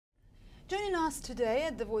us today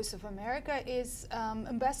at the Voice of America is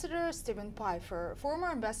Ambassador Stephen Pifer, former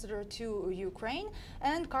ambassador to Ukraine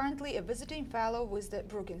and currently a visiting fellow with the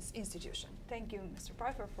Brookings Institution. Thank you, Mr.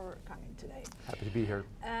 Pifer, for coming today. Happy to be here.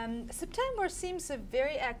 September seems a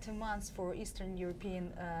very active month for Eastern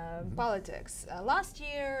European politics. Last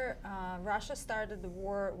year, Russia started the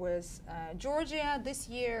war with Georgia. This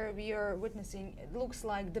year, we are witnessing, it looks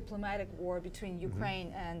like, diplomatic war between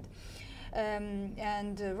Ukraine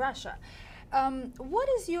and Russia. What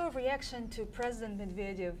is your reaction to President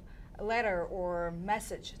Medvedev letter or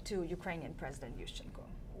message to Ukrainian President Yushchenko?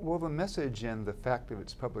 Well, the message and the fact of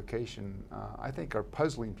its publication, I think, are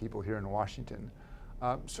puzzling people here in Washington.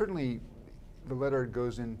 Certainly, the letter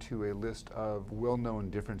goes into a list of well-known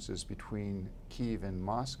differences between Kyiv and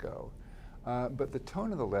Moscow. But the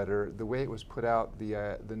tone of the letter, the way it was put out,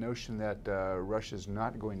 the notion that Russia is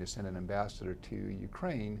not going to send an ambassador to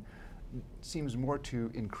Ukraine seems more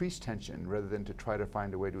to increase tension rather than to try to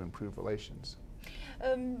find a way to improve relations.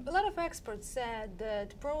 A lot of experts said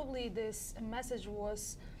that probably this message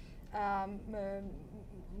was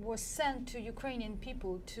sent to Ukrainian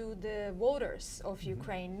people, to the voters of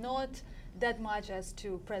Ukraine, not that much as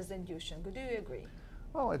to President Yushchenko. Do you agree?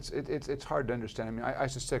 Well, it's hard to understand. I mean, I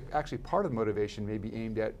suspect actually part of the motivation may be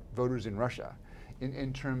aimed at voters in Russia,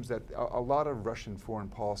 in terms that a lot of Russian foreign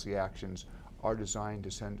policy actions are designed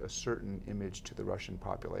to send a certain image to the Russian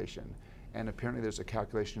population. And apparently there's a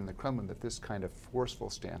calculation in the Kremlin that this kind of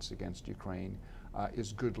forceful stance against Ukraine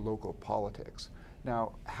is good local politics.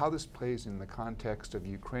 Now, how this plays in the context of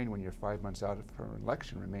Ukraine when you're 5 months out of an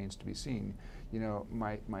election remains to be seen. You know,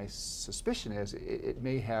 my suspicion is it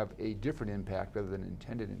may have a different impact rather than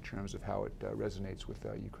intended in terms of how it resonates with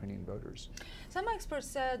Ukrainian voters. Some experts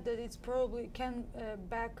said that it's probably can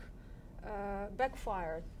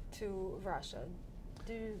backfire to Russia.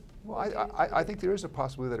 I think there is a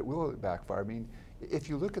possibility that it will backfire. I mean, if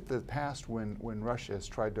you look at the past when Russia has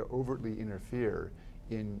tried to overtly interfere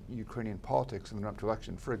in Ukrainian politics in the run-up to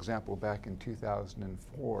election, for example, back in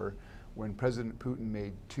 2004, when President Putin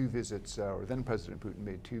made 2 visits, or then President Putin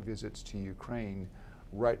made 2 visits to Ukraine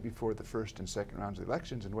right before the first and second rounds of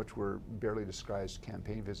elections, in which were barely disguised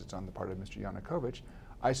campaign visits on the part of Mr. Yanukovych,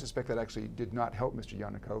 I suspect that actually did not help Mr.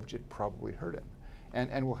 Yanukovych. It probably hurt him.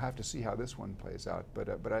 And we'll have to see how this one plays out. But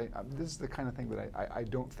this is the kind of thing that I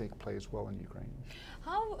don't think plays well in Ukraine.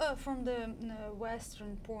 How, from the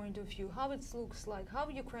Western point of view, how it looks like, how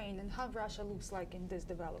Ukraine and how Russia looks like in this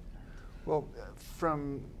development? Well,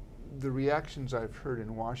 from the reactions I've heard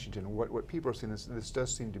in Washington, what people are saying is this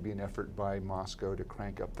does seem to be an effort by Moscow to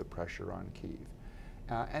crank up the pressure on Kyiv.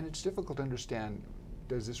 And it's difficult to understand,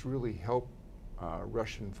 does this really help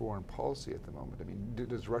Russian foreign policy at the moment? I mean,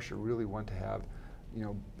 does Russia really want to have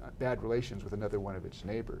bad relations with another one of its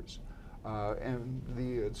neighbors? And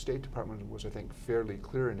the State Department was, I think, fairly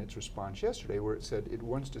clear in its response yesterday, where it said it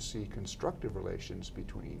wants to see constructive relations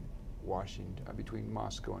between between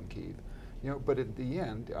Moscow and Kyiv. But at the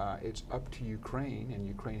end, it's up to Ukraine, and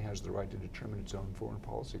Ukraine has the right to determine its own foreign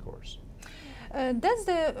policy course. That's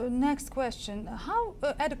the next question. How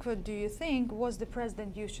adequate do you think was the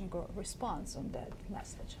President Yushchenko response on that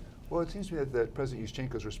message? Well, it seems to me that President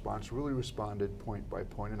Yushchenko's response really responded point by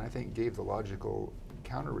point, and I think gave the logical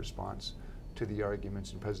counter-response to the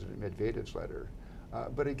arguments in President Medvedev's letter.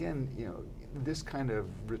 But again, this kind of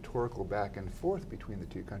rhetorical back and forth between the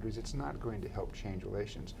two countries, it's not going to help change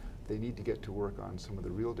relations. They need to get to work on some of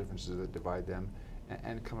the real differences that divide them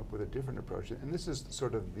and come up with a different approach. And this is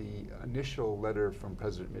sort of the initial letter from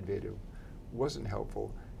President Medvedev wasn't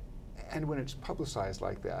helpful. And when it's publicized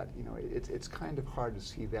like that, it's kind of hard to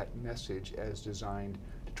see that message as designed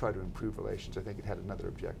to try to improve relations. I think it had another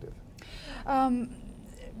objective.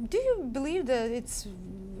 Do you believe that it's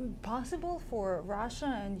possible for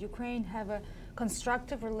Russia and Ukraine have a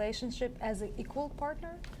constructive relationship as an equal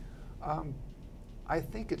partner? I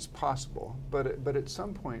think it's possible, but at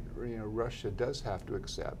some point, Russia does have to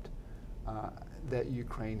accept that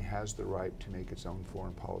Ukraine has the right to make its own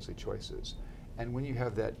foreign policy choices. And when you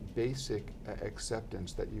have that basic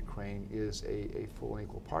acceptance that Ukraine is a full and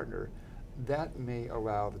equal partner, that may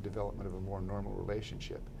allow the development of a more normal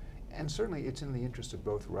relationship. And certainly it's in the interest of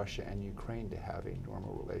both Russia and Ukraine to have a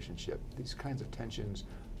normal relationship. These kinds of tensions,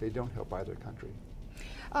 they don't help either country.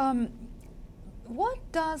 What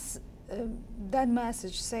does that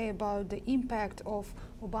message say about the impact of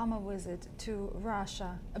Obama visit to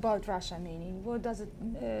Russia, about Russia meaning? What does it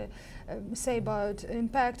say about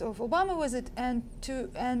impact of Obama visit and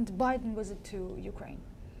Biden visit to Ukraine?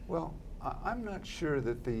 Well, I'm not sure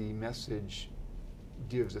that the message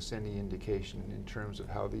gives us any indication in terms of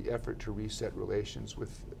how the effort to reset relations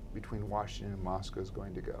with between Washington and Moscow is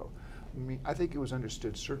going to go. I think it was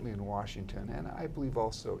understood certainly in Washington, and I believe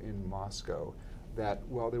also in Moscow, that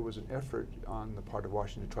while there was an effort on the part of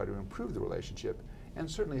Washington to try to improve the relationship, and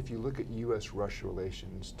certainly if you look at U.S.-Russia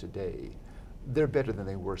relations today, they're better than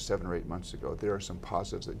they were 7 or 8 months ago. There are some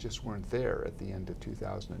positives that just weren't there at the end of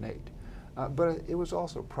 2008. But it was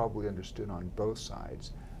also probably understood on both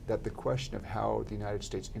sides that the question of how the United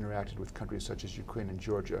States interacted with countries such as Ukraine and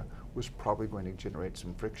Georgia was probably going to generate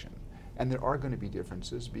some friction. And there are going to be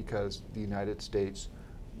differences because the United States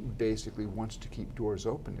basically wants to keep doors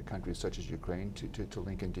open to countries such as Ukraine to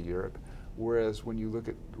link into Europe, whereas when you look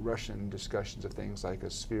at Russian discussions of things like a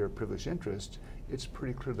sphere of privileged interest, it's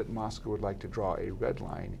pretty clear that Moscow would like to draw a red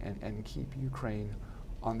line and keep Ukraine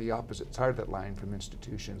on the opposite side of that line from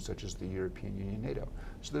institutions such as the European Union, NATO.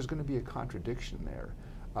 So there's going to be a contradiction there.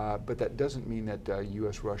 But that doesn't mean that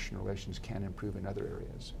U.S.-Russian relations can improve in other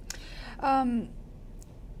areas.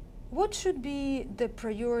 What should be the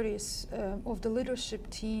priorities of the leadership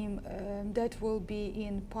team that will be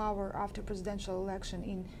in power after presidential election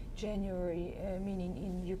in January, meaning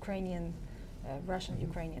in Ukrainian,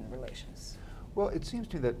 Russian-Ukrainian relations? Well, it seems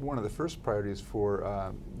to me that one of the first priorities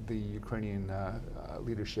for the Ukrainian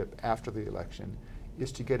leadership after the election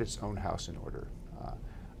is to get its own house in order.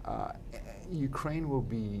 Ukraine will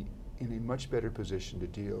be in a much better position to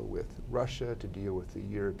deal with Russia, to deal with the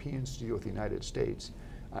Europeans, to deal with the United States,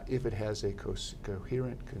 if it has a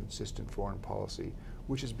coherent, consistent foreign policy,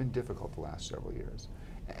 which has been difficult the last several years.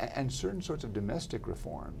 And certain sorts of domestic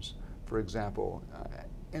reforms, for example,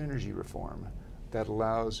 energy reform, that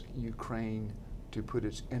allows Ukraine to put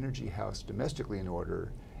its energy house domestically in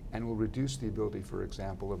order and will reduce the ability, for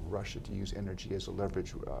example, of Russia to use energy as a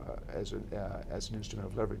leverage, as an instrument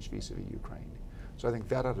of leverage vis-a-vis Ukraine. So I think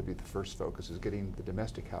that ought to be the first focus, is getting the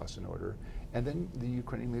domestic house in order. And then the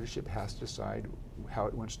Ukrainian leadership has to decide how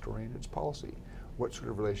it wants to orient its policy. What sort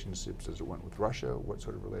of relationships does it want with Russia? What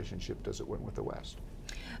sort of relationship does it want with the West?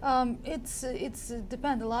 It's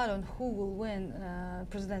depend a lot on who will win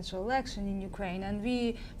presidential election in Ukraine, and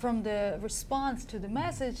we, from the response to the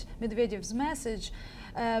message, Medvedev's message,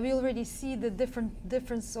 we already see the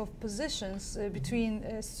difference of positions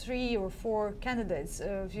between 3 or 4 candidates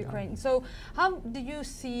of Ukraine. So how do you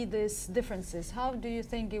see these differences? How do you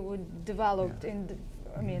think it would develop in the,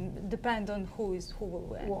 I mean, depend on who will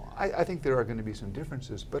win? Well, I think there are going to be some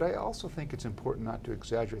differences, but I also think it's important not to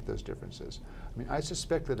exaggerate those differences. I mean, I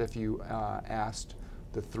suspect that if you asked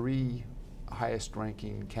the 3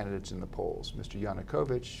 highest-ranking candidates in the polls, Mr.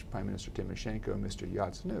 Yanukovych, Prime Minister Tymoshenko, and Mr.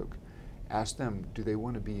 Yatsenyuk, ask them, do they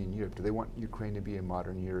want to be in Europe? Do they want Ukraine to be a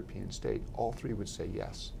modern European state? All 3 would say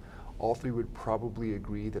yes. All 3 would probably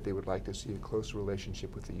agree that they would like to see a closer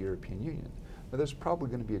relationship with the European Union. Now, there's probably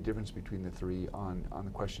going to be a difference between the 3 on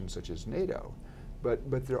questions such as NATO, but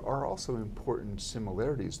there are also important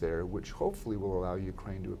similarities there, which hopefully will allow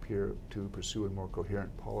Ukraine to pursue a more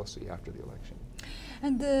coherent policy after the election.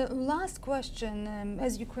 And the last question,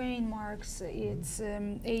 as Ukraine marks its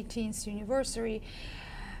 18th anniversary,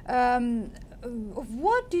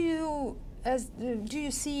 what do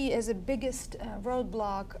you see as the biggest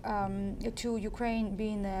roadblock to Ukraine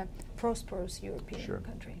being a prosperous European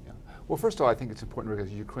country? Yeah. Well, first of all, I think it's important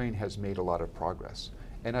because Ukraine has made a lot of progress,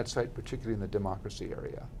 and I'd cite particularly in the democracy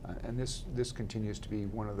area. And this continues to be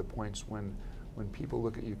one of the points when people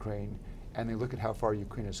look at Ukraine and they look at how far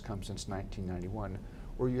Ukraine has come since 1991,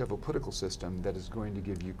 where you have a political system that is going to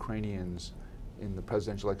give Ukrainians in the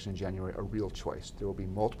presidential election in January a real choice. There will be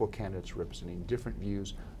multiple candidates representing different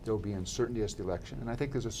views. There will be uncertainty as the election, and I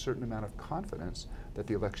think there's a certain amount of confidence that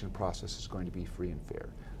the election process is going to be free and fair.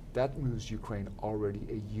 That moves Ukraine already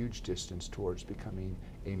a huge distance towards becoming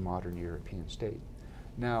a modern European state.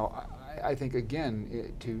 Now, I think,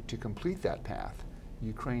 again, to complete that path,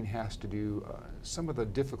 Ukraine has to do some of the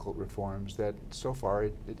difficult reforms that so far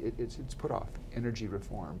it's put off. Energy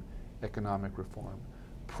reform, economic reform,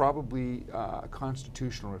 probably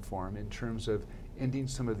constitutional reform in terms of ending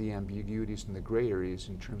some of the ambiguities and the gray areas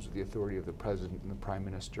in terms of the authority of the president and the prime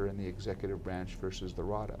minister and the executive branch versus the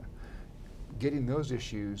Rada. Getting those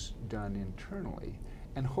issues done internally,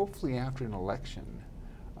 and hopefully after an election,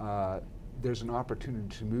 there's an opportunity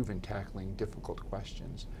to move in tackling difficult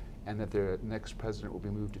questions, and that the next president will be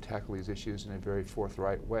moved to tackle these issues in a very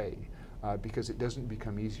forthright way, because it doesn't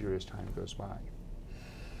become easier as time goes by.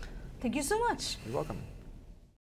 Thank you so much. You're welcome.